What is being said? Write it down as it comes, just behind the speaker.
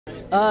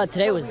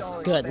Today was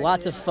good,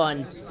 lots of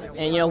fun.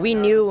 And, we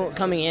knew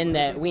coming in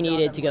that we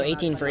needed to go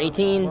 18 for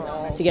 18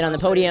 to get on the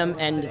podium,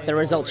 and the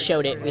results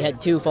showed it. We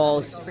had 2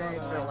 falls,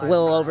 a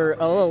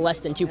little less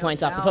than 2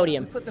 points off the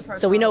podium.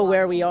 So we know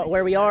where we are,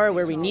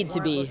 where we need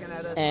to be.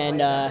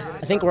 And I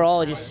think we're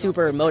all just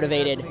super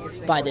motivated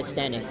by this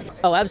standing.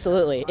 Oh,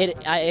 absolutely.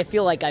 I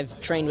feel like I've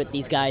trained with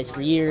these guys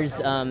for years,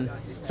 so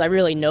I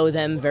really know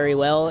them very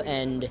well,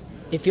 and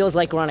it feels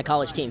like we're on a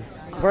college team.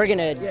 We're going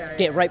to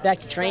get right back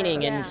to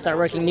training and start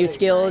working new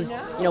skills.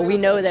 We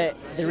know that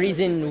the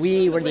reason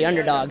we were the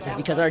underdogs is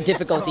because our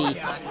difficulty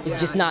is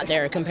just not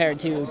there compared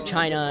to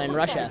China and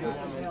Russia.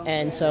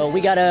 And so we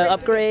got to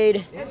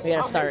upgrade, we got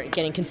to start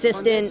getting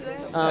consistent.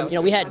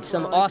 We had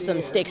some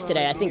awesome sticks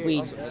today. I think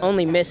we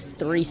only missed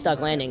 3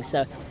 stuck landings.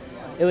 So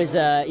it was,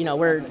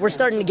 we're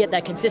starting to get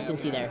that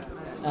consistency there.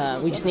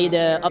 We just need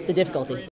to up the difficulty.